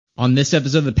On this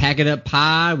episode of the Pack It Up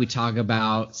Pod, we talk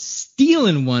about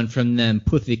stealing one from them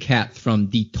pussycat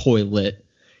from the toilet.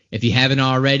 If you haven't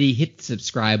already, hit the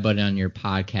subscribe button on your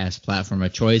podcast platform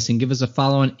of choice and give us a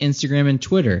follow on Instagram and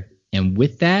Twitter. And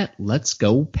with that, let's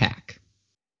go Pack.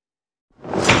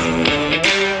 Here,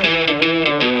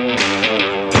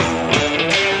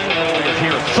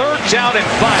 third down and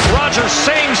 5. Rodgers,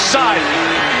 same side.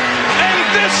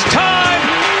 And this time,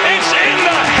 it's in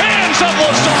the hands of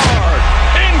Lazard.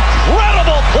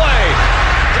 Incredible play.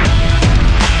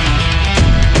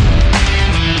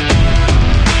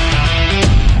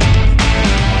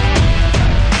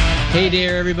 Hey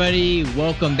there, everybody.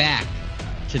 Welcome back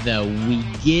to the We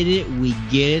Get It,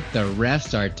 the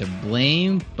refs are to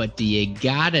blame, but do you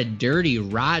got a dirty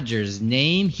Rodgers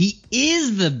name? He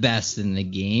is the best in the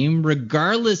game,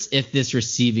 regardless if this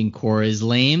receiving core is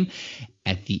lame.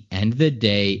 At the end of the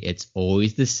day, it's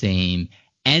always the same.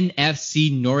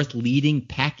 NFC North leading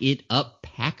Pack It Up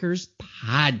Packers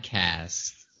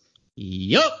podcast.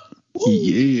 Yup.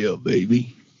 Yeah,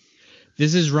 baby.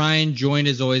 This is Ryan, joined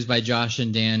as always by Josh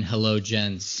and Dan. Hello,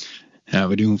 gents. How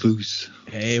we doing, Foos?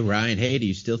 Hey, Ryan. Hey, do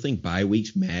you still think bye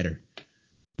weeks matter?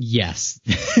 Yes.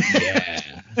 Yeah.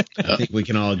 I think we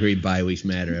can all agree bye weeks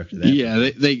matter after that.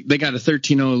 Yeah, they got a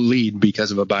 13-0 lead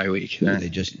because of a bye week. They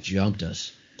just jumped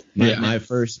us. My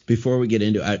first, before we get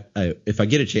into it, if I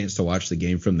get a chance to watch the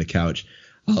game from the couch,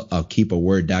 I'll keep a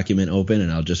Word document open and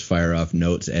I'll just fire off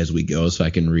notes as we go so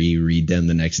I can reread them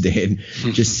the next day and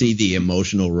just see the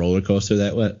emotional roller coaster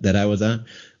that I was on.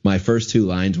 My first two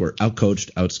lines were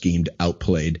outcoached, outschemed,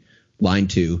 outplayed. Line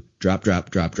 2, drop. That's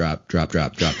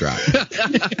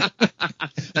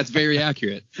very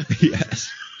accurate.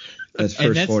 Yes. That's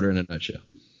first quarter in a nutshell.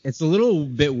 It's a little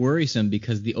bit worrisome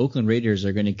because the Oakland Raiders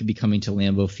are going to be coming to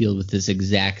Lambeau Field with this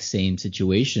exact same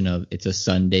situation of it's a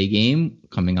Sunday game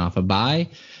coming off a bye.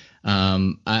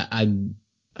 I don't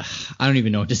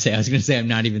even know what to say. I was going to say I'm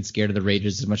not even scared of the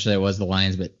Raiders as much as I was the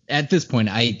Lions, but at this point,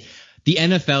 the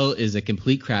NFL is a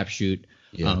complete crapshoot.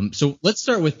 Yeah. So let's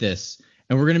start with this,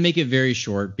 and we're going to make it very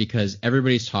short because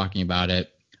everybody's talking about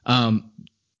it. The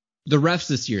refs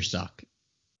this year suck.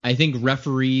 I think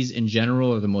referees in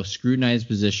general are the most scrutinized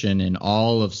position in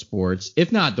all of sports,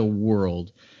 if not the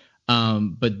world.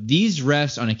 But these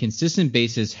refs on a consistent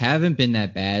basis haven't been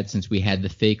that bad since we had the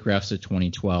fake refs of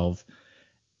 2012.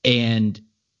 And,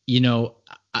 even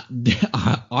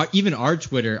our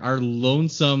Twitter, our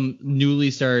lonesome,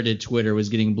 newly started Twitter was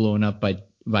getting blown up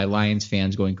by Lions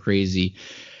fans going crazy.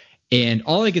 And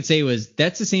all I could say was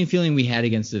that's the same feeling we had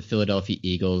against the Philadelphia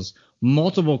Eagles.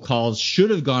 Multiple calls should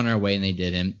have gone our way and they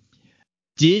didn't.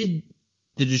 Did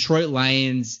the Detroit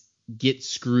Lions get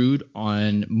screwed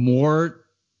on more,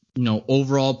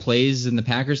 overall plays than the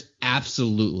Packers?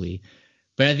 Absolutely.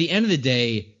 But at the end of the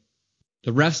day,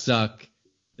 the refs suck.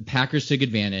 The Packers took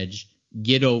advantage.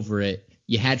 Get over it.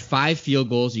 You had 5 field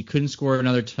goals. You couldn't score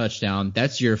another touchdown.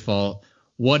 That's your fault.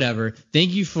 Whatever.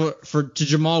 Thank you to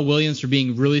Jamal Williams for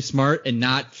being really smart and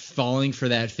not falling for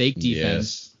that fake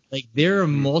defense. Yes. Like, there are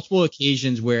multiple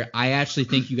occasions where I actually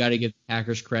think you got to give the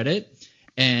Packers credit.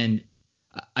 And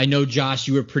I know, Josh,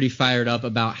 you were pretty fired up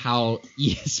about how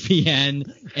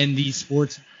ESPN and the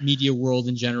sports media world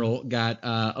in general got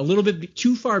a little bit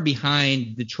too far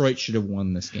behind. Detroit should have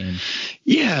won this game.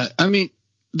 Yeah, I mean,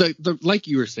 the like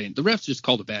you were saying, the refs just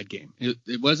called a bad game.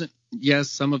 It wasn't – yes,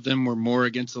 some of them were more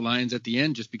against the Lions at the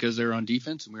end just because they were on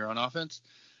defense and we were on offense.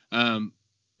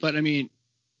 But, I mean,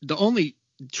 the only –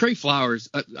 Trey Flowers,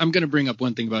 I'm going to bring up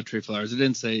one thing about Trey Flowers. I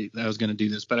didn't say that I was going to do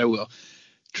this, but I will.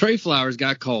 Trey Flowers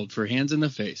got called for hands in the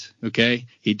face, okay?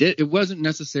 He did. It wasn't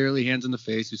necessarily hands in the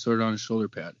face. He sort of on his shoulder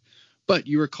pad. But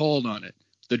you were called on it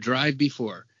the drive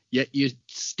before, yet you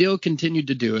still continued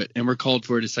to do it and were called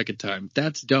for it a second time.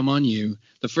 That's dumb on you.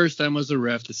 The first time was the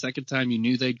ref. The second time you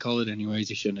knew they'd call it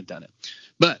anyways. You shouldn't have done it.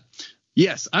 But,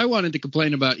 yes, I wanted to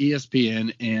complain about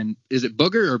ESPN. And is it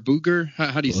Booger or Booger?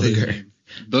 How do you say his name?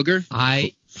 Booger?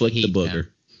 I Flick the booger.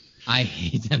 Them. I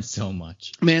hate them so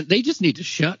much. Man, they just need to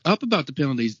shut up about the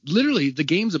penalties. Literally, the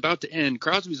game's about to end.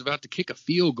 Crosby's about to kick a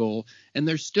field goal, and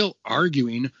they're still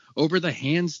arguing over the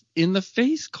hands in the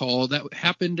face call that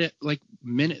happened at like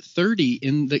minute 30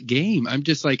 in the game. I'm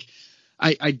just like,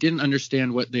 I didn't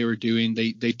understand what they were doing.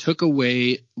 They took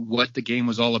away what the game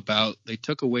was all about. They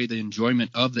took away the enjoyment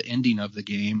of the ending of the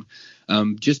game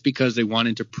just because they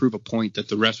wanted to prove a point that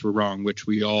the refs were wrong, which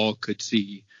we all could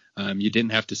see. You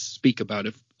didn't have to speak about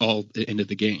it all the end of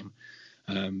the game.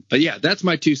 But yeah, that's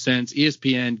my 2 cents.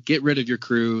 ESPN, get rid of your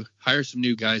crew, hire some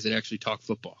new guys that actually talk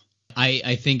football.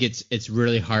 I think it's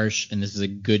really harsh, and this is a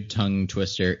good tongue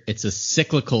twister. It's a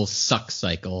cyclical suck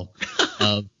cycle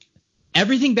of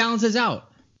everything balances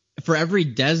out. for every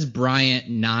Des Bryant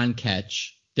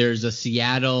non-catch, there's a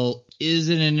Seattle, is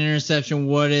it an interception?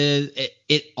 What is it?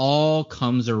 It all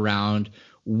comes around.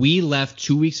 We left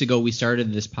 2 weeks ago. We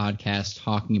started this podcast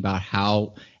talking about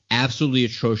how absolutely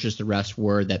atrocious the refs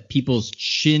were, that people's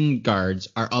shin guards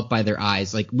are up by their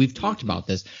eyes. Like, we've talked about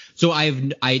this. So I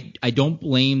don't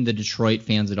blame the Detroit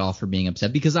fans at all for being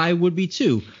upset, because I would be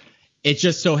too. It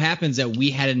just so happens that we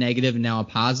had a negative and now a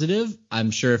positive. I'm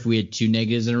sure if we had two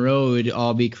negatives in a row, it would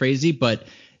all be crazy, but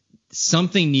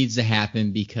something needs to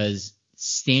happen, because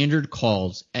standard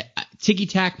calls,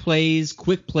 ticky-tack plays,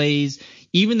 quick plays,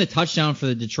 even the touchdown for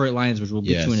the Detroit Lions, which we'll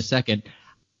get to in a second,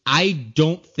 I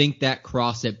don't think that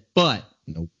crossed it. But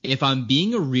if I'm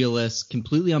being a realist,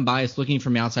 completely unbiased, looking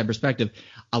from an outside perspective,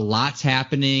 a lot's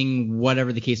happening,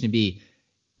 whatever the case may be.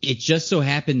 It just so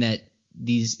happened that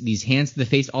these hands to the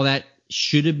face, all that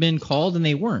should have been called, and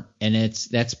they weren't. And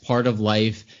that's part of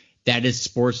life. That is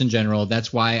sports in general.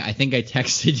 That's why I think I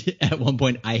texted at one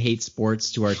point, I hate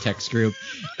sports, to our text group.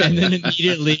 And then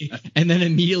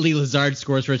immediately Lazard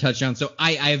scores for a touchdown. So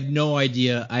I have no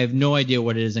idea. I have no idea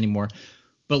what it is anymore.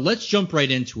 But let's jump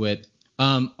right into it.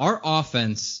 Our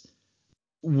offense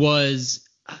was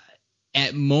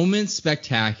at moments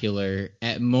spectacular,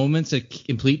 at moments a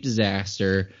complete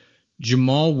disaster.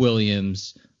 Jamal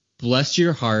Williams, bless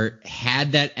your heart,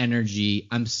 had that energy.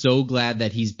 I'm so glad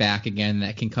that he's back again.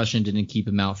 That concussion didn't keep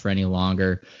him out for any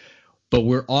longer. But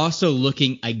we're also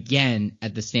looking again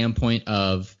at the standpoint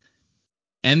of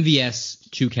MVS,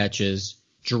 2 catches,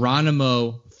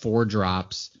 Geronimo, 4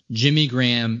 drops, Jimmy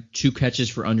Graham, 2 catches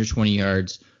for under 20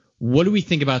 yards. What do we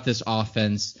think about this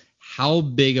offense? How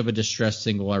big of a distress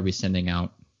signal are we sending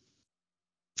out?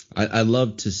 I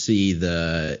love to see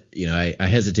I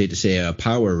hesitate to say a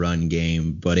power run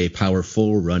game, but a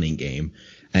powerful running game.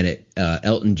 And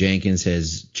Elton Jenkins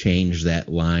has changed that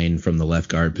line from the left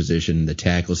guard position. The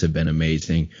tackles have been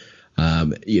amazing.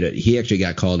 He actually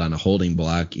got called on a holding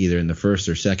block either in the first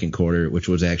or second quarter, which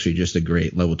was actually just a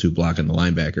great level 2 block on the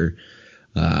linebacker.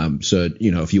 So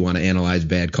if you want to analyze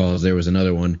bad calls, there was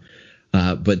another one.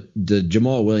 But the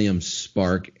Jamal Williams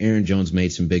spark, Aaron Jones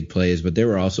made some big plays, but there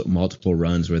were also multiple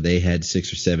runs where they had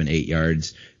 6 or 7, 8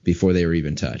 yards before they were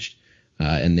even touched.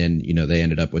 And then, they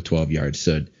ended up with 12 yards.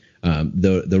 So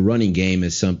the running game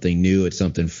is something new. It's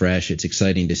something fresh. It's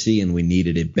exciting to see, and we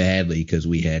needed it badly because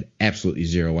we had absolutely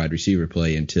zero wide receiver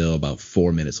play until about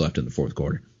 4 minutes left in the fourth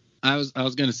quarter. I was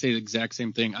going to say the exact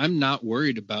same thing. I'm not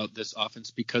worried about this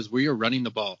offense because we are running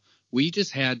the ball. We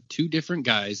just had 2 different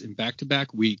guys in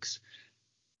back-to-back weeks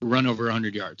run over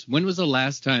 100 yards. When was the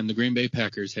last time the Green Bay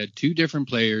Packers had 2 different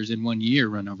players in 1 year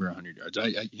run over 100 yards?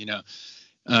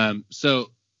 So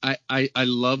I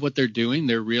love what they're doing.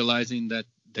 They're realizing that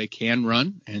they can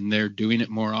run, and they're doing it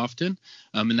more often.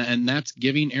 And that's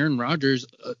giving Aaron Rodgers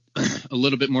a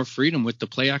little bit more freedom with the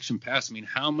play action pass. I mean,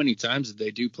 how many times did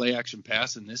they do play action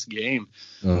pass in this game?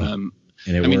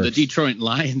 The Detroit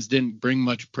Lions didn't bring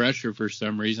much pressure for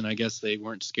some reason. I guess they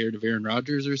weren't scared of Aaron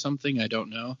Rodgers or something. I don't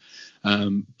know.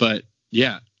 But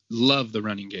yeah, love the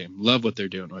running game. Love what they're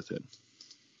doing with it.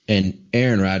 And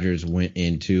Aaron Rodgers went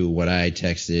into what I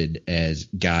texted as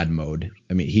God mode.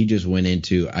 I mean, he just went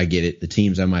into, I get it. The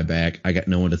team's on my back. I got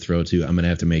no one to throw to. I'm going to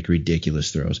have to make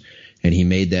ridiculous throws. And he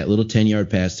made that little 10-yard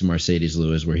pass to Mercedes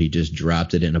Lewis where he just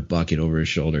dropped it in a bucket over his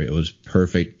shoulder. It was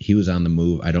perfect. He was on the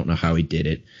move. I don't know how he did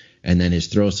it. And then his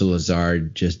throws to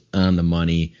Lazard, just on the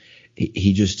money.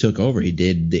 He just took over. He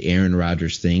did the Aaron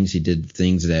Rodgers things. He did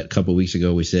things that a couple of weeks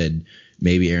ago we said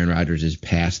maybe Aaron Rodgers is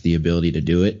past the ability to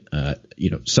do it.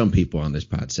 Some people on this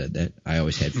pod said that. I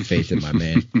always had faith in my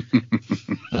man.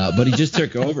 But he just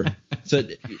took over. So,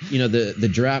 the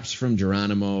drops from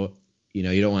Geronimo,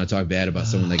 you don't want to talk bad about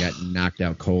someone that got knocked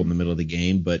out cold in the middle of the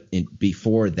game. But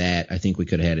before that, I think we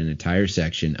could have had an entire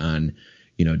section on –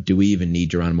 do we even need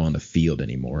Geronimo on the field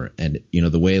anymore? And,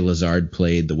 the way Lazard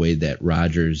played, the way that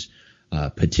Rodgers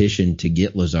petitioned to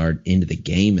get Lazard into the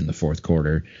game in the fourth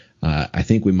quarter, I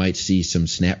think we might see some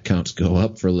snap counts go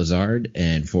up for Lazard.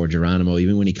 And for Geronimo,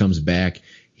 even when he comes back,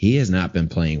 he has not been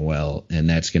playing well, and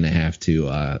that's going to have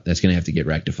to get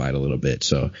rectified a little bit.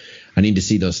 So I need to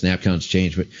see those snap counts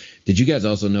change. But did you guys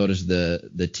also notice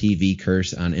the TV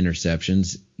curse on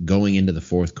interceptions going into the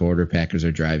fourth quarter? Packers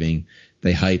are driving.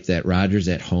 They hype that Rodgers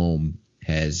at home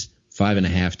has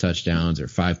 5.5 touchdowns or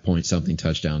 5-point-something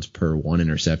touchdowns per 1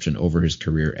 interception over his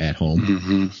career at home.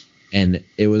 Mm-hmm. And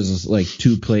it was like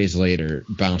 2 plays later,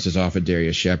 bounces off of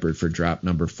Darius Shepard for drop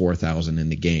number 4,000 in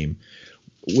the game,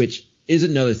 which is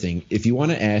another thing. If you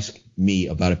want to ask me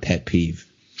about a pet peeve,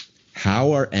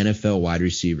 how are NFL wide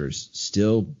receivers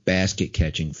still basket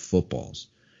catching footballs?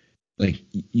 Like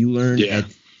you learn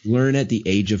learn at the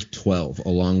age of 12,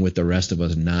 along with the rest of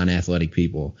us non-athletic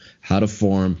people, how to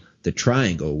form the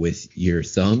triangle with your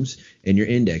thumbs and your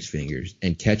index fingers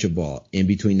and catch a ball in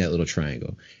between that little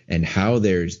triangle. And how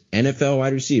there's NFL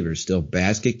wide receivers still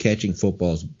basket catching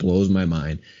footballs blows my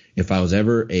mind. If I was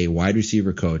ever a wide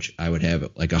receiver coach, I would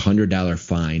have like $100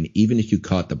 fine, even if you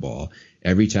caught the ball,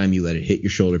 every time you let it hit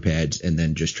your shoulder pads and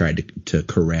then just tried to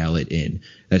corral it in.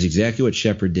 That's exactly what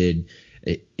Shepard did.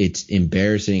 It's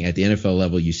embarrassing. At the NFL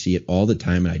level, you see it all the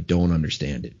time, and I don't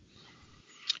understand it.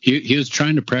 He was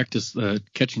trying to practice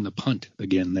catching the punt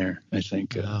again there, I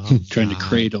think, trying to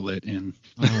cradle it in.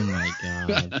 Oh, my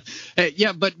God.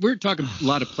 Yeah, but we're talking a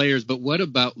lot of players, but what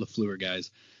about LaFleur,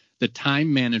 guys? The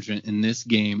time management in this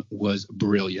game was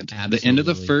brilliant. Absolutely. The end of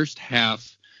the first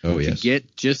half to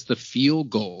get just the field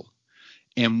goal.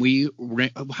 And we ran,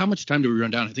 how much time did we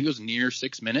run down? I think it was near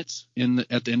 6 minutes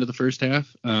at the end of the first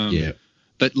half.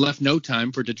 But left no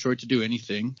time for Detroit to do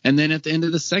anything. And then at the end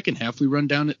of the second half, we run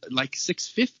down at like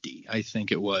 6:50, I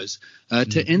think it was,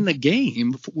 to end the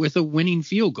game with a winning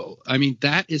field goal. I mean,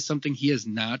 that is something he has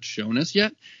not shown us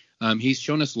yet. He's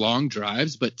shown us long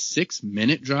drives, but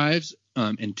 6-minute drives,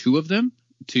 and 2 of them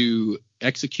to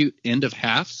execute end of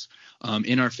halves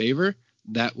in our favor.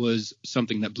 That was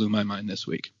something that blew my mind this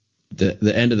week.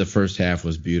 The end of the first half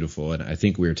was beautiful, and I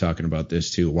think we were talking about this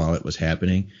too while it was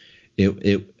happening.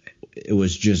 It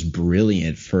was just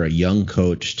brilliant for a young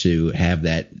coach to have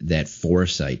that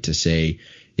foresight to say,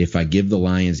 if I give the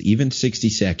Lions even 60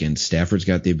 seconds, Stafford's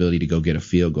got the ability to go get a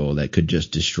field goal that could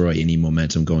just destroy any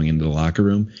momentum going into the locker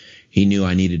room. He knew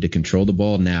I needed to control the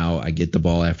ball. Now I get the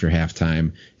ball after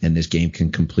halftime, and this game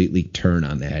can completely turn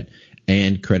on that.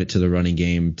 And credit to the running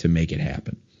game to make it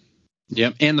happen.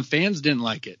 Yep, and the fans didn't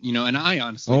like it, and I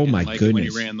honestly didn't like it when he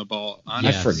ran the ball.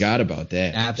 Honestly. I forgot about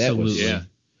that. Absolutely. That was,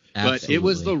 But it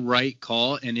was the right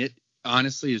call, and it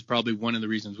honestly is probably one of the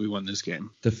reasons we won this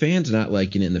game. The fans not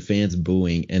liking it and the fans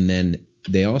booing, and then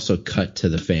they also cut to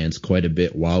the fans quite a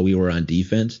bit while we were on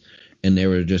defense, and there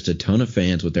were just a ton of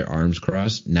fans with their arms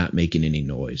crossed, not making any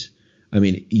noise. I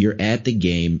mean, you're at the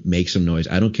game, make some noise.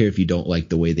 I don't care if you don't like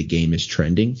the way the game is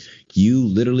trending. You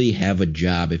literally have a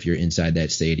job if you're inside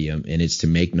that stadium, and it's to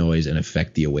make noise and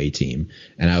affect the away team.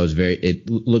 And it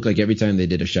looked like every time they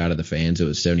did a shot of the fans, it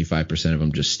was 75% of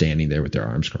them just standing there with their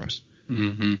arms crossed.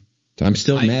 Mm-hmm. So I'm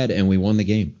still mad, and we won the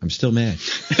game. I'm still mad.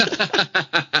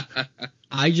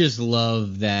 I just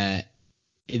love that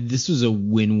this was a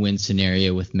win-win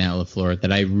scenario with Matt LaFleur,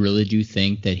 that I really do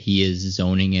think that he is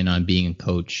zoning in on being a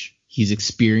coach. He's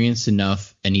experienced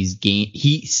enough, and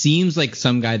he seems like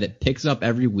some guy that picks up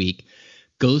every week,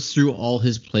 goes through all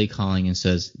his play calling and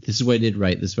says, this is what I did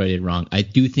right, this is what I did wrong. I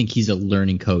do think he's a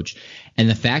learning coach. And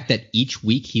the fact that each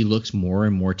week he looks more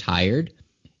and more tired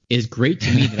is great to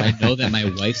me, that I know that my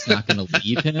wife's not going to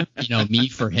leave him, me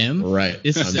for him. Right.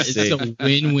 It's a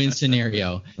win-win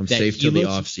scenario. I'm safe till the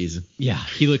off season. Yeah.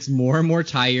 He looks more and more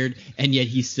tired, and yet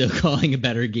he's still calling a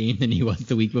better game than he was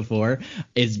the week before.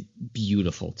 It's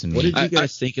beautiful to me. What did you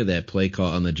guys think of that play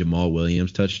call on the Jamal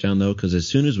Williams touchdown, though? Because as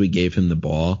soon as we gave him the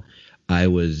ball, I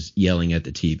was yelling at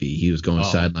the TV. He was going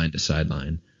sideline to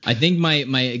sideline. I think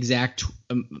my exact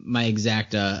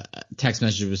text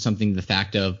message was something to the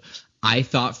fact of, I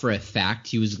thought for a fact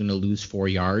he was going to lose 4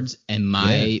 yards, and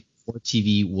my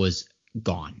TV was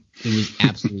gone. It was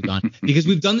absolutely gone. Because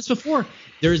we've done this before.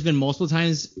 There's been multiple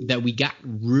times that we got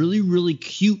really, really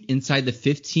cute inside the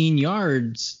 15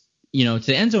 yards, to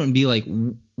the end zone, and be like,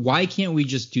 why can't we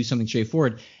just do something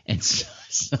straightforward? And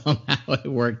somehow it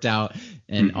worked out,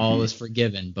 and all is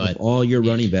forgiven. But of all your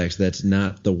running backs, that's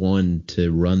not the one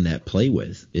to run that play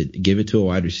with. Give it to a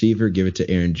wide receiver, give it to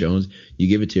Aaron Jones. You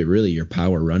give it to really your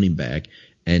power running back,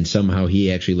 and somehow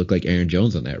he actually looked like Aaron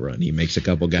Jones on that run. He makes a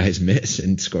couple guys miss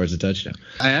and scores a touchdown.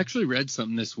 I actually read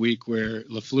something this week where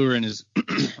LaFleur and his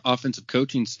offensive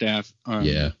coaching staff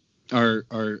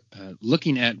are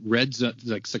looking at red zone,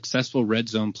 like successful red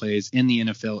zone plays in the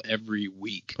NFL every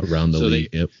week around the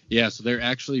league. So they're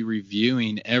actually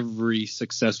reviewing every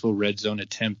successful red zone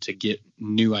attempt to get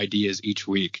new ideas each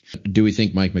week. Do we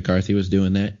think Mike McCarthy was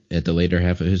doing that at the later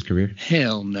half of his career?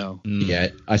 Hell no. Yeah,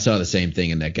 I saw the same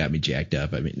thing, and that got me jacked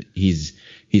up. I mean, he's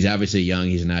obviously young.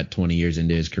 He's not 20 years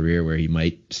into his career where he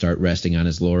might start resting on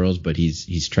his laurels, but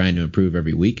he's trying to improve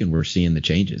every week, and we're seeing the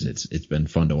changes. It's been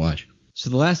fun to watch. So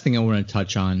the last thing I want to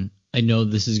touch on, I know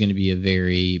this is going to be a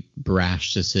very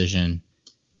brash decision.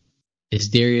 Is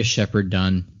Darius Shepard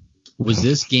done? Was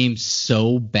this game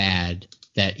so bad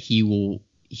that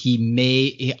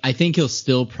I think he'll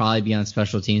still probably be on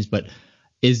special teams, but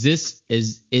is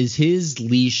his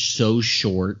leash so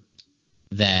short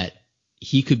that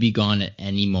he could be gone at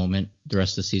any moment the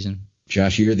rest of the season?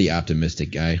 Josh, you're the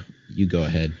optimistic guy. You go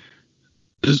ahead.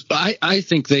 I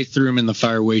think they threw him in the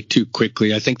fire way too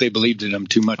quickly. I think they believed in him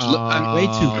too much. Way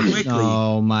too quickly.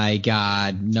 Oh my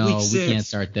God. No, we can't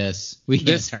start this.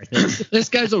 This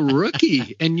guy's a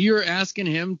rookie, and you're asking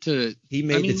him to. He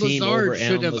made the team over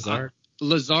Allen Lazard.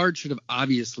 Lazard should have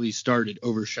obviously started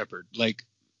over Shepard. Like,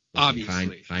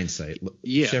 obviously. Hindsight.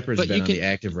 Yeah. Shepard's been on the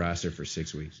active roster for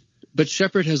 6 weeks. But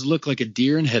Shepard has looked like a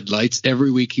deer in headlights every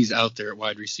week he's out there at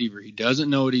wide receiver. He doesn't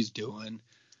know what he's doing.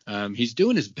 He's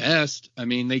doing his best. I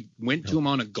mean, they went to him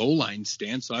on a goal line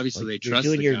stand, so obviously they trust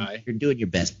the guy. You're doing your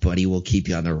best, buddy. We'll keep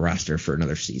you on the roster for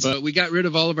another season. But we got rid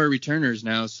of all of our returners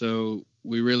now, so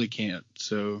we really can't.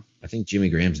 So I think Jimmy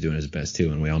Graham's doing his best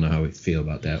too, and we all know how we feel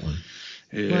about that one.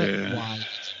 Yeah. Wow.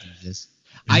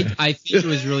 I think it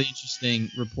was really interesting.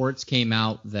 Reports came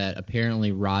out that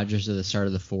apparently Rodgers at the start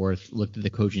of the fourth looked at the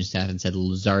coaching staff and said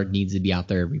Lazard needs to be out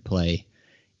there every play.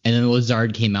 And then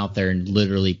Lazard came out there and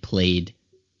literally played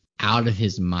out of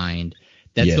his mind.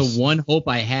 That's the one hope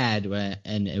I had,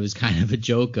 and it was kind of a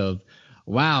joke of,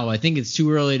 wow, I think it's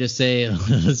too early to say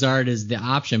Lazard is the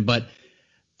option. But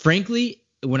frankly,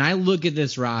 when I look at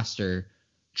this roster,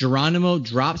 Geronimo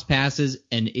drops passes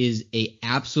and is a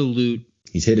absolute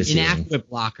he's hit a ceiling. Inadequate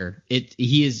blocker.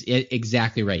 He is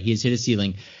exactly right. He has hit a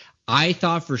ceiling. I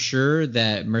thought for sure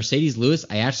that Mercedes Lewis,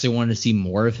 I actually wanted to see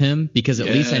more of him because at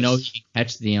least I know he can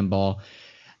catch the end ball.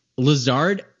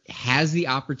 Lazard has the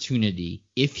opportunity,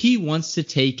 if he wants to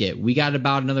take it, we got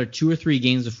about another 2 or 3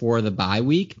 games before the bye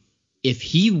week. If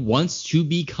he wants to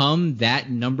become that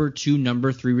number 2,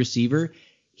 number 3 receiver,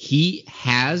 he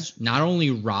has not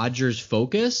only Rodgers'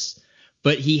 focus,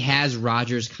 but he has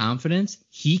Rodgers' confidence.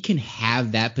 He can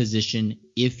have that position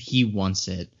if he wants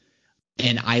it.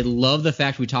 And I love the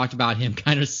fact we talked about him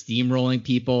kind of steamrolling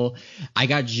people. I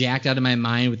got jacked out of my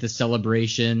mind with the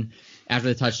celebration after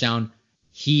the touchdown.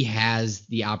 He has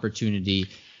the opportunity.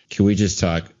 Can we just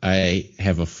talk? I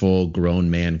have a full grown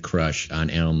man crush on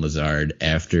Allen Lazard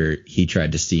after he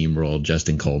tried to steamroll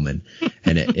Justin Coleman.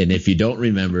 And if you don't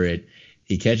remember it,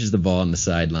 he catches the ball on the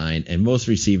sideline, and most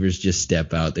receivers just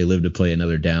step out. They live to play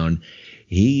another down.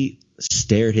 He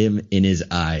stared him in his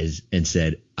eyes and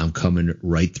said, I'm coming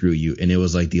right through you. And it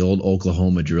was like the old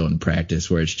Oklahoma drill in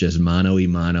practice where it's just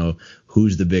mano-y-mano,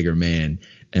 who's the bigger man.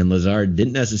 And Lazard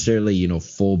didn't necessarily,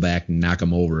 full back knock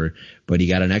him over, but he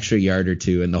got an extra yard or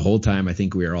two. And the whole time I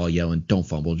think we were all yelling, don't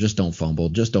fumble, just don't fumble,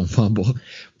 just don't fumble.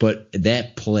 But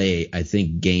that play, I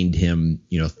think, gained him,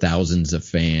 thousands of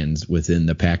fans within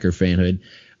the Packer fanhood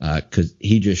because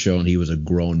he just shown he was a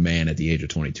grown man at the age of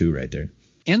 22 right there.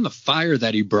 And the fire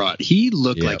that he brought, he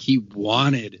looked like he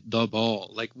wanted the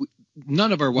ball. Like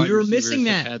none of our wide receivers missing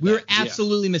that. We were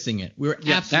absolutely missing it.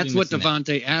 That's what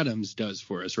Devontae Adams does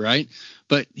for us, right?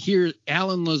 But here,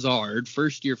 Allen Lazard,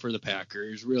 first year for the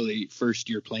Packers, really first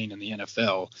year playing in the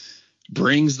NFL,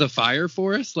 brings the fire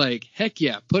for us. Like, heck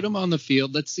yeah, put him on the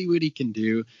field. Let's see what he can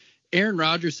do. Aaron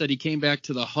Rodgers said he came back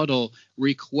to the huddle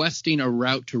requesting a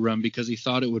route to run because he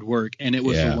thought it would work, and it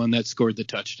was the one that scored the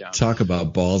touchdown. Talk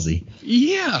about ballsy.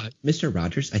 Yeah. Mr.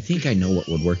 Rodgers, I think I know what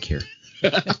would work here.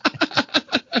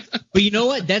 But you know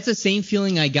what? That's the same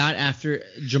feeling I got after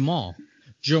Jamal.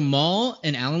 Jamal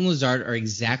and Allen Lazard are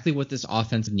exactly what this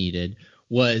offense needed.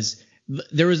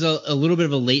 There was a little bit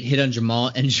of a late hit on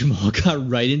Jamal, and Jamal got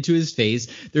right into his face.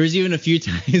 There was even a few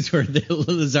times where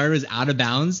Lazard was out of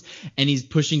bounds, and he's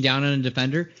pushing down on a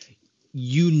defender.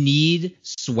 You need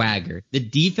swagger. The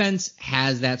defense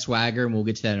has that swagger, and we'll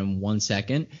get to that in 1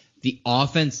 second. The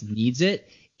offense needs it.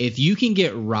 If you can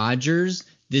get Rodgers,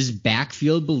 this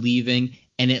backfield believing,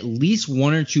 and at least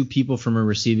 1 or 2 people from a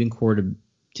receiving core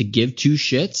to give 2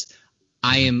 shits,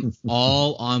 I am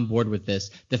all on board with this.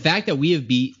 The fact that we have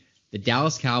beat the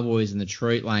Dallas Cowboys and the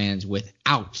Detroit Lions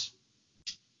without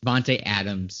Devontae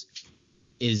Adams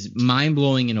is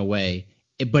mind-blowing in a way,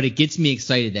 but it gets me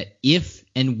excited that if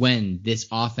and when this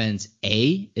offense,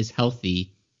 A, is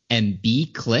healthy and B,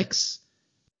 clicks,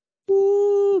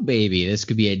 ooh, baby, this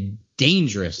could be a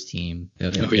dangerous team.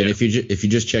 And if you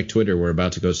just check Twitter, we're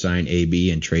about to go sign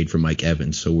AB and trade for Mike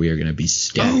Evans, so we are going to be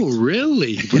stacked. Oh,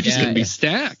 really? We're just going to be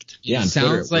stacked. Yeah, on sounds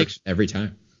Twitter, it like works every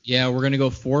time. Yeah, we're going to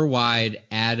go 4 wide.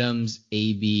 Adams,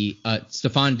 AB.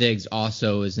 Stephon Diggs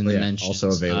also is in the mentions.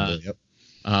 Also available,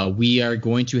 yep. We are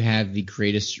going to have the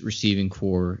greatest receiving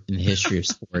core in the history of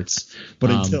sports. But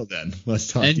until then, let's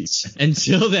talk defense.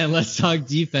 Until then, let's talk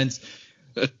defense.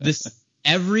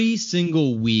 Every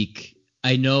single week,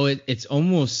 I know it's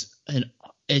almost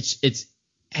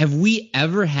have we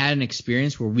ever had an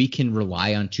experience where we can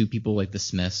rely on 2 people like the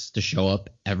Smiths to show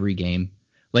up every game?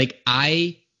 Like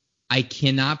I I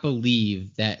cannot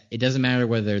believe that it doesn't matter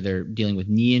whether they're dealing with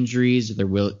knee injuries or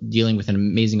they're dealing with an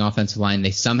amazing offensive line.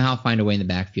 They somehow find a way in the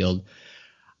backfield.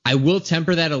 I will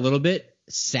temper that a little bit.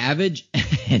 Savage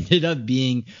ended up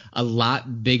being a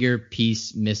lot bigger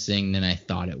piece missing than I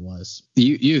thought it was.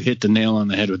 You hit the nail on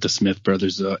the head with the Smith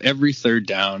brothers, though. Every third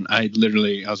down, I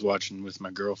was watching with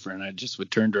my girlfriend. I just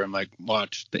would turn to her. I'm like,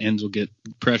 watch, the ends will get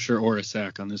pressure or a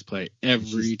sack on this play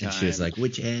every time. And she was like,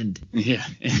 which end? Yeah,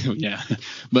 yeah.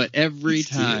 But every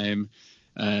time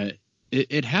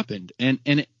it happened. And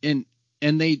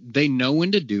they know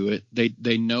when to do it.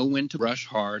 They know when to rush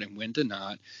hard and when to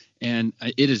not. And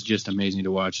it is just amazing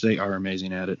to watch. They are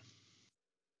amazing at it.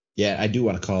 Yeah, I do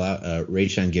want to call out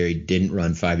Rashawn Gary didn't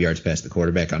run 5 yards past the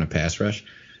quarterback on a pass rush.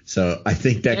 So I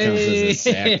think that counts as a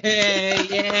sack.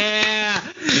 Yeah.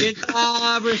 Good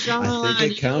job, Rashawn. I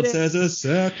think it counts as a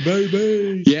sack,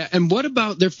 baby. Yeah, and what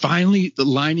about they're finally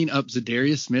lining up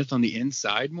Zadarius Smith on the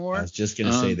inside more? I was just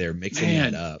going to say they're mixing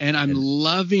that up. And I'm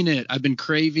loving it. I've been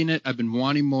craving it. I've been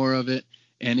wanting more of it,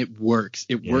 and it works.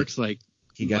 It works like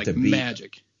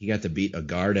magic. He got to beat a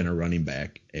guard and a running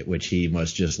back, which he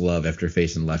must just love after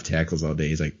facing left tackles all day.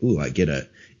 He's like, ooh, I get a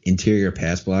interior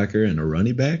pass blocker and a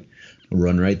running back. I'll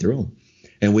run right through him.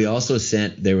 And we also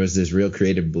there was this real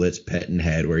creative blitz Pettine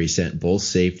had where he sent both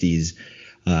safeties.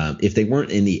 If they weren't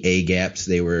in the A gaps,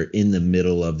 they were in the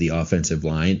middle of the offensive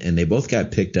line, and they both got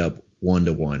picked up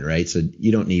 1-to-1, right? So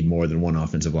you don't need more than one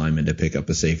offensive lineman to pick up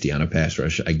a safety on a pass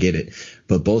rush. I get it.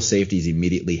 But both safeties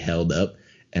immediately held up.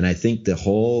 And I think the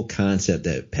whole concept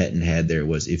that Pettine had there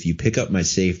was if you pick up my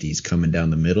safeties coming down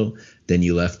the middle, then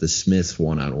you left the Smiths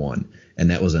one-on-one.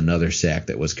 And that was another sack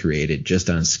that was created just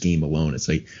on scheme alone. It's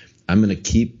like, I'm going to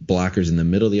keep blockers in the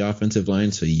middle of the offensive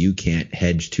line so you can't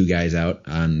hedge two guys out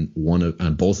on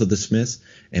both of the Smiths.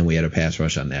 And we had a pass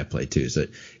rush on that play too. So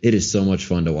it is so much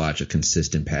fun to watch a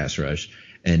consistent pass rush.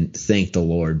 And thank the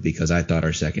Lord, because I thought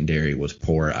our secondary was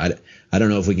poor. I don't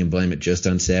know if we can blame it just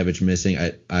on Savage missing.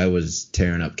 I was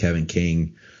tearing up Kevin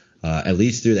King, at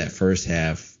least through that first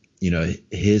half. You know,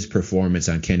 his performance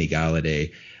on Kenny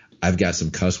Golladay. I've got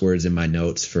some cuss words in my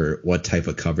notes for what type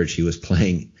of coverage he was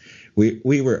playing.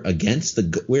 We were at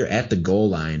the goal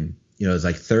line. You know, it was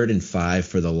like 3rd and 5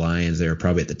 for the Lions. They were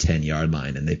probably at the 10-yard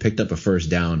line, and they picked up a first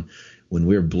down. When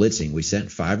we were blitzing, we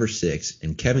sent 5 or 6,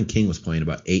 and Kevin King was playing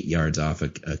about 8 yards off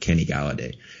of Kenny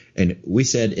Golladay. And we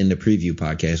said in the preview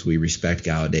podcast, we respect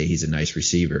Golladay. He's a nice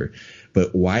receiver.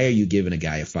 But why are you giving a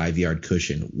guy a 5-yard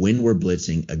cushion when we're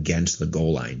blitzing against the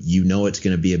goal line? You know it's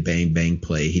going to be a bang-bang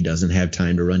play. He doesn't have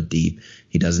time to run deep.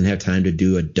 He doesn't have time to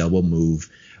do a double move.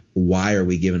 Why are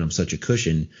we giving him such a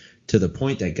cushion? To the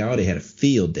point that Golladay had a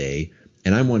field day.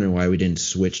 And I'm wondering why we didn't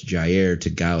switch Jair to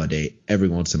Golladay every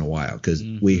once in a while, because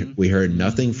we heard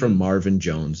nothing from Marvin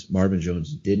Jones. Marvin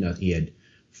Jones did nothing. He had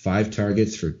 5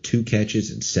 targets for 2 catches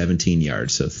and 17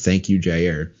 yards. So thank you,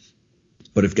 Jair.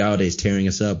 But if Galladay's tearing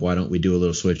us up, why don't we do a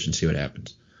little switch and see what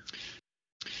happens?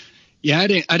 Yeah, I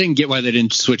didn't get why they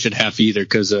didn't switch at half either,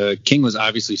 because King was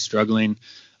obviously struggling.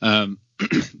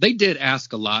 They did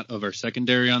ask a lot of our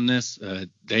secondary on this.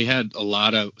 They had a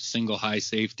lot of single high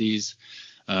safeties.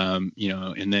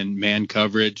 And then man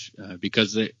coverage,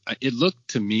 because it looked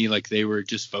to me like they were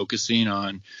just focusing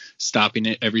on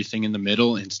stopping everything in the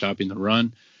middle and stopping the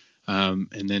run.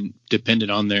 And then depended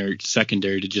on their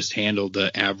secondary to just handle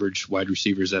the average wide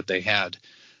receivers that they had.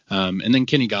 And then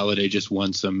Kenny Golladay just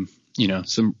won some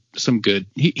good,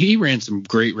 he ran some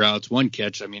great routes. One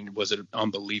catch, I mean, was an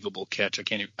unbelievable catch.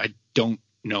 I don't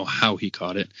know how he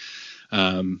caught it.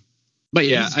 But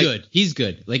yeah, he's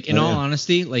good. Like in all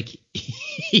honesty, like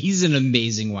he's an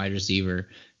amazing wide receiver.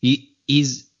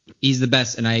 He's the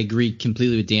best. And I agree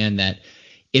completely with Dan that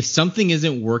if something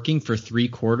isn't working for 3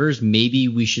 quarters, maybe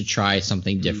we should try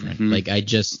something different. Mm-hmm. Like I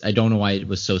don't know why it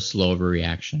was so slow of a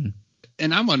reaction.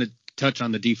 And I want to touch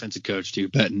on the defensive coach too,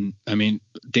 Pettine. I mean,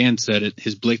 Dan said it,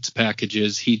 his blitz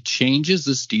packages, he changes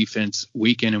this defense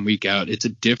week in and week out. It's a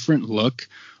different look.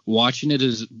 Watching it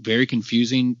is very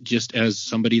confusing just as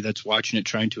somebody that's watching it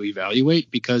trying to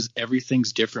evaluate, because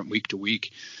everything's different week to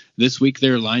week. This week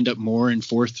they're lined up more in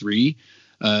 4-3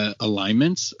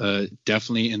 alignments,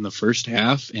 definitely in the first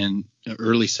half and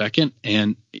early second.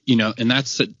 And, and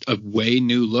that's a way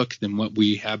new look than what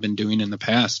we have been doing in the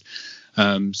past.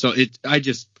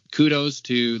 Kudos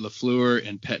to LaFleur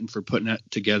and Pettine for putting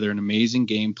together an amazing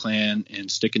game plan and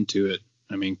sticking to it.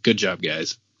 I mean, good job,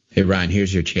 guys. Hey, Ryan,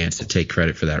 here's your chance to take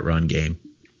credit for that run game.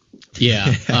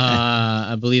 Yeah,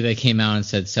 I believe they came out and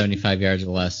said 75 yards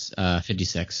or less,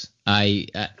 56.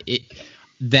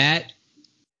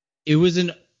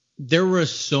 There were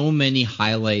so many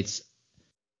highlights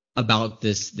about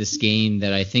this game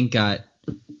that I think got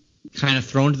kind of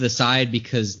thrown to the side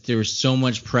because there was so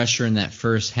much pressure in that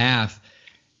first half.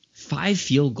 5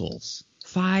 field goals.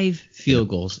 5 field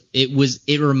goals.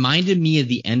 It reminded me of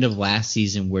the end of last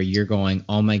season where you're going,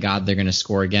 oh my God, they're going to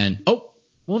score again. Oh,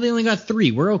 well, they only got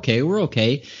 3. We're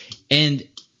okay. And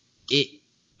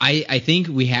I think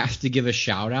we have to give a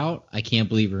shout out. I can't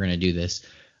believe we're going to do this.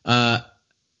 Kyler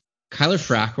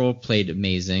Fackrell played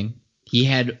amazing. He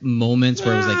had moments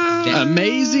where it was like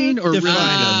amazing or really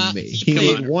amazing. He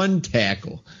made 1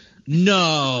 tackle.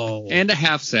 No. And a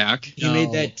half sack. He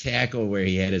made that tackle where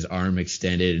he had his arm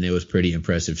extended, and it was pretty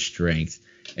impressive strength.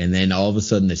 And then all of a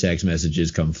sudden the text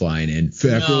messages come flying in.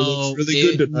 Fackrell looks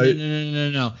really good tonight.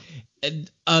 No.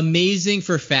 Amazing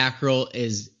for Fackrell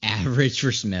is average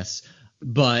for Smiths.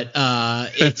 But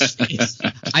it's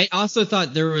I also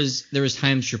thought there was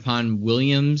times Trapon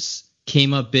Williams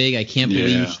came up big. I can't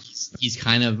believe he's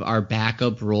kind of our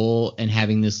backup role and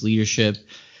having this leadership.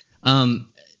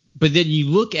 But then you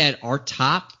look at our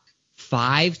top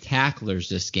 5 tacklers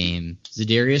this game: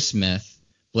 Zadarius Smith,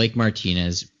 Blake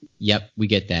Martinez. Yep, we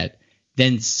get that.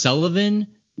 Then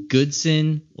Sullivan,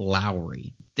 Goodson,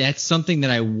 Lowry. That's something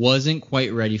that I wasn't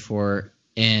quite ready for,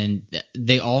 and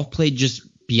they all played just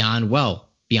beyond well.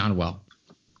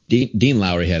 Dean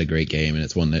Lowry had a great game, and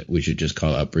it's one that we should just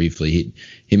call out briefly.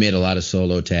 He made a lot of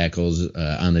solo tackles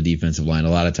on the defensive line.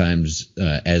 A lot of times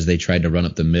as they tried to run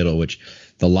up the middle, which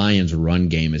the Lions' run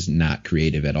game is not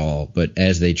creative at all, but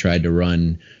as they tried to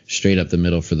run straight up the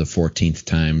middle for the 14th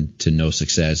time to no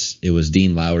success, it was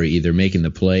Dean Lowry either making the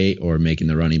play or making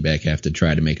the running back have to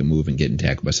try to make a move and getting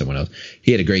tackled by someone else.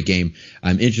 He had a great game.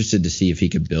 I'm interested to see if he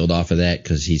could build off of that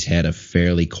because he's had a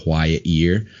fairly quiet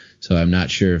year. So I'm not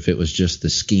sure if it was just the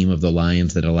scheme of the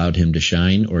Lions that allowed him to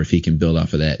shine or if he can build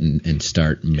off of that and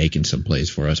start making some plays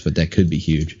for us. But that could be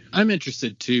huge. I'm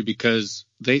interested, too, because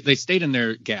they stayed in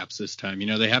their gaps this time. You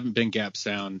know, they haven't been gap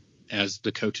sound, as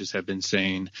the coaches have been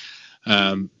saying.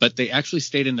 But they actually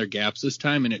stayed in their gaps this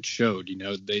time, and it showed. You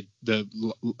know, the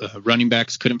running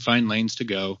backs couldn't find lanes to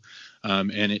go.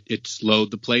 And it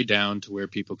slowed the play down to where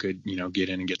people could, you know, get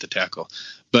in and get the tackle.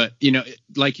 But, you know,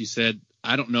 like you said,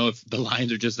 I don't know if the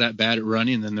Lions are just that bad at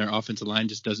running and then their offensive line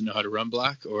just doesn't know how to run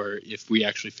block, or if we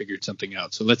actually figured something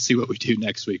out. So let's see what we do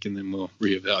next week, and then we'll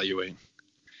reevaluate.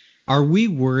 Are we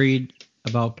worried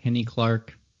about Kenny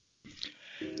Clark?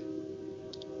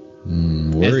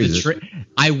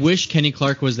 I wish Kenny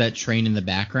Clark was that train in the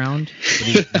background, but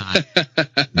he's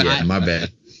not. My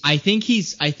bad. I think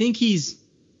he's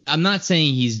I'm not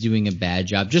saying he's doing a bad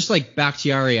job. Just like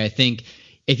Bakhtiari, I think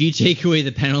if you take away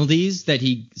the penalties that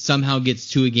he somehow gets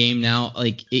to a game now,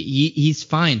 like he's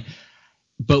fine.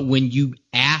 But when you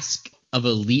ask of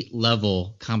elite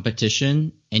level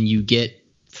competition and you get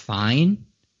fine,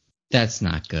 that's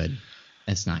not good.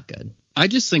 That's not good. I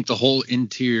just think the whole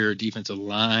interior defensive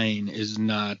line is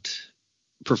not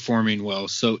performing well.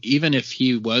 So even if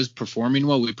he was performing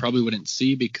well, we probably wouldn't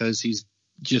see because he's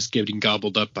just getting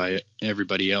gobbled up by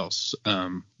everybody else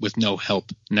with no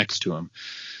help next to him.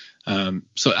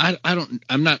 So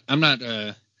I'm not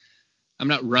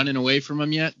running away from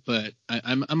him yet, but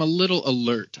I'm a little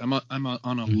alert. I'm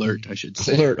on alert, I should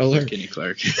say. Alert. Kenny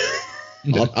Clark.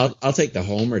 I'll take the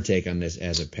homer take on this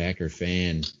as a Packer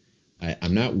fan.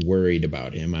 I'm not worried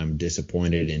about him. I'm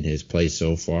disappointed in his play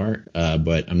so far,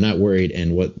 but I'm not worried.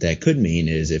 And what that could mean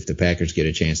is if the Packers get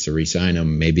a chance to re-sign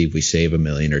him, maybe we save $1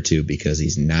 million or $2 million because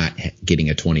he's not getting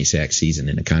a 20-sack season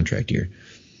in a contract year.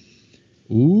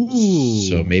 Ooh.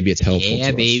 So maybe it's helpful.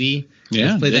 Yeah, baby.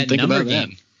 Yeah, let's play that number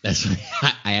game. That. That's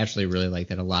I actually really like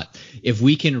that a lot. If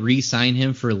we can re-sign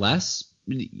him for less,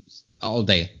 all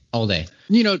day.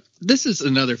 You know, this is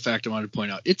another fact I wanted to point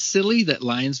out. It's silly that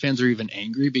Lions fans are even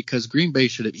angry because Green Bay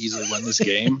should have easily won this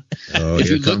game.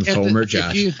 Here comes Homer,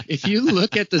 Josh. If you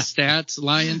look at the stats,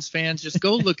 Lions fans, just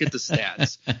go look at the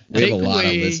stats. We have a lot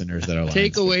of listeners that are Lions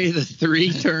Take fans. away the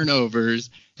 3 turnovers,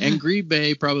 and Green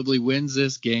Bay probably wins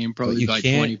this game probably by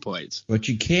 20 points. But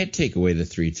you can't take away the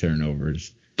 3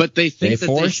 turnovers. But they think that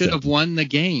they should them. have won the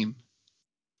game.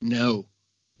 No.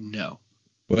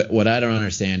 What I don't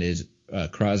understand is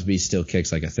Crosby still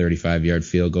kicks like a 35-yard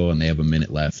field goal, and they have a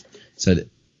minute left. So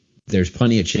there's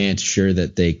plenty of chance, sure,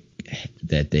 that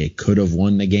they could have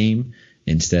won the game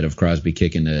instead of Crosby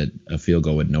kicking a field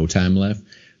goal with no time left.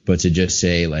 But to just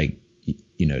say, like,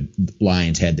 you know,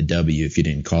 Lions had the W if you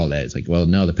didn't call that, it's like, well,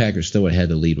 no, the Packers still would have had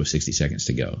the lead with 60 seconds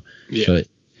to go. Yeah. So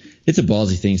it's a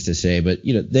ballsy thing to say, but,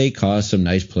 you know, they caused some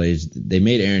nice plays. They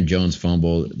made Aaron Jones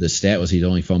fumble. The stat was he's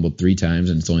only fumbled 3 times,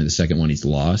 and it's only the second one he's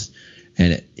lost.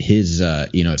 And his,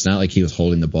 you know, it's not like he was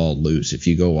holding the ball loose. If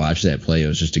you go watch that play, it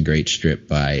was just a great strip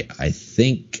by, I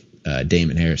think,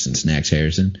 Damon Harrison, Snacks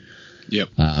Harrison. Yep.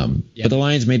 But the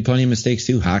Lions made plenty of mistakes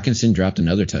too. Hawkinson dropped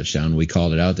another touchdown. We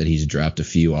called it out that he's dropped a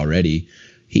few already.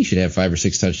 He should have 5 or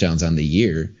 6 touchdowns on the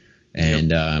year.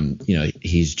 And,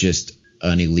 he's just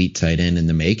an elite tight end in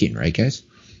the making, right, guys?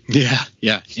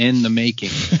 Yeah, in the making.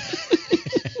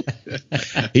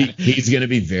 He's going to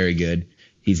be very good.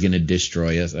 He's going to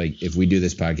destroy us. Like, if we do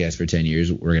this podcast for 10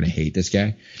 years, we're going to hate this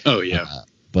guy. Oh, yeah.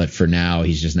 But for now,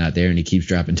 he's just not there, and he keeps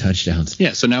dropping touchdowns.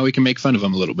 Yeah, so now we can make fun of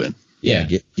him a little bit. Yeah,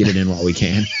 get it in while we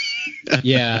can.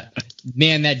 Yeah,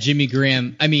 man, that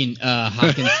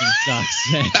Hawkinson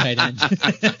sucks at tight end.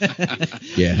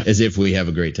 Yeah, as if we have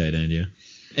a great tight end, yeah.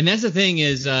 And that's the thing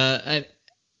is,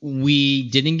 we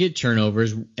didn't get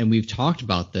turnovers, and we've talked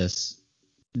about this.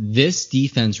 This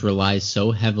defense relies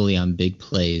so heavily on big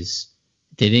plays.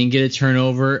 They didn't get a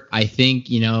turnover. I think,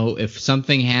 if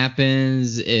something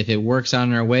happens, if it works out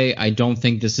in our way, I don't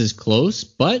think this is close.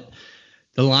 But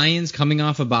the Lions, coming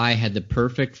off a bye, had the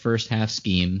perfect first half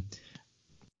scheme.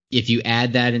 If you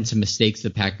add that into mistakes the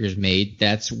Packers made,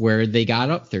 that's where they got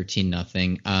up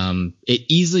 13-0. It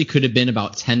easily could have been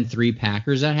about 10-3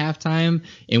 Packers at halftime,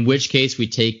 in which case we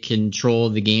take control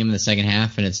of the game in the second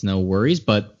half and it's no worries.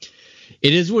 But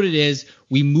it is what it is.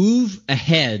 We move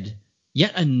ahead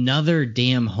yet another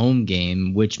damn home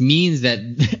game, which means that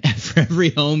for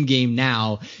every home game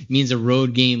now means a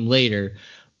road game later.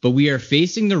 But we are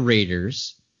facing the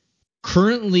Raiders.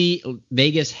 Currently,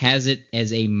 Vegas has it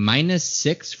as a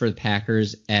 -6 for the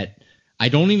Packers at – I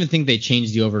don't even think they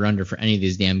changed the over-under for any of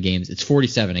these damn games. It's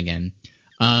 47 again.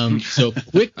 So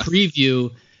quick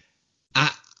preview.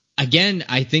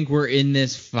 I think we're in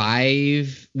this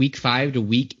week 5 to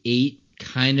week 8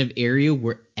 kind of area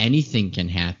where anything can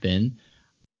happen.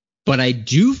 But I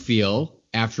do feel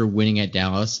after winning at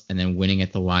Dallas and then winning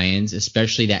at the Lions,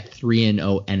 especially that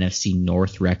 3-0 NFC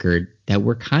North record, that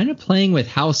we're kind of playing with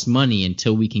house money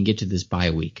until we can get to this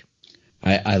bye week.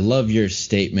 I love your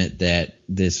statement that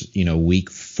this, week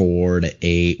 4 to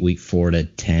 8, week 4 to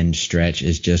 10 stretch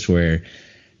is just where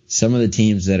some of the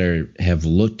teams that have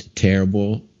looked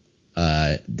terrible,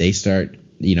 they start,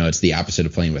 it's the opposite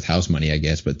of playing with house money, I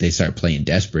guess, but they start playing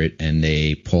desperate and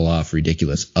they pull off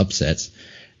ridiculous upsets.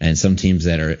 And some teams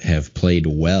that have played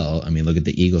well, look at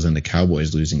the Eagles and the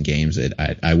Cowboys losing games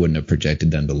that I wouldn't have projected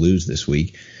them to lose this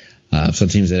week. Some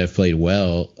teams that have played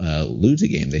well lose a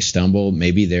game. They stumble.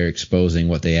 Maybe they're exposing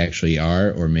what they actually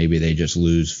are, or maybe they just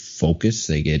lose focus.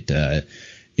 They get,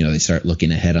 they start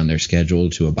looking ahead on their schedule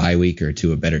to a bye week or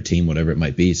to a better team, whatever it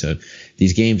might be. So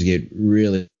these games get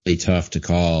really tough to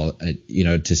call.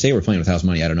 To say we're playing with house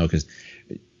money, I don't know, because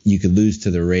you could lose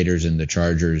to the Raiders and the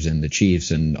Chargers and the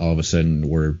Chiefs, and all of a sudden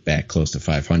we're back close to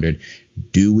 500.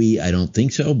 Do we? I don't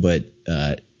think so. But,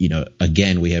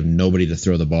 again, we have nobody to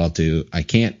throw the ball to. I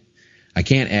can't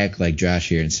act like Josh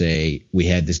here and say we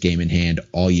had this game in hand.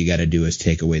 All you got to do is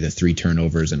take away the 3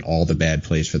 turnovers and all the bad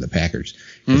plays for the Packers.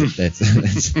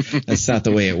 That's not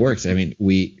the way it works.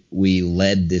 We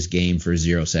led this game for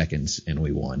 0 seconds and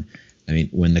we won.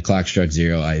 When the clock struck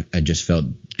 0, I just felt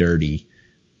dirty.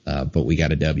 But we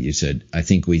got a W. So I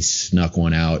think we snuck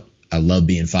one out. I love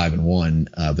being 5-1,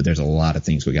 but there's a lot of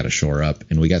things we got to shore up,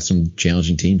 and we got some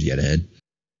challenging teams yet ahead.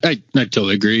 I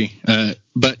totally agree.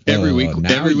 But every week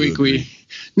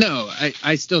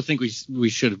I still think we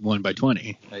should have won by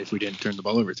 20 if we didn't turn the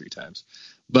ball over 3 times.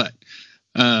 But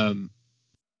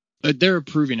they're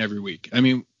improving every week.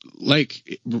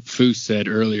 Like Foose said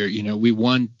earlier, we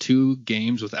won 2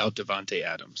 games without Devontae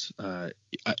Adams.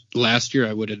 Last year,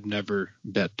 I would have never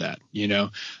bet that,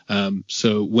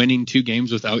 So winning 2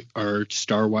 games without our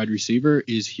star wide receiver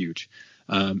is huge.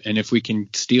 And if we can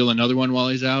steal another one while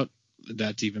he's out,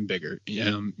 that's even bigger,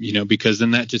 because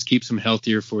then that just keeps him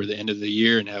healthier for the end of the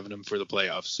year and having him for the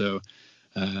playoffs. So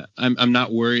I'm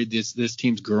not worried. This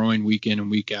team's growing week in and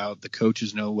week out. The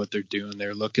coaches know what they're doing.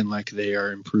 They're looking like they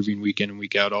are improving week in and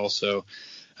week out also.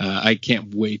 I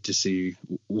can't wait to see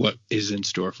what is in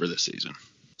store for this season.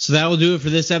 So that will do it for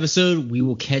this episode. We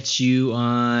will catch you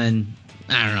on,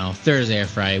 Thursday or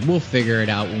Friday. We'll figure it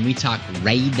out when we talk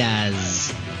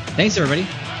Raiders. Thanks, everybody.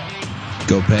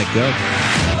 Go Pack, go.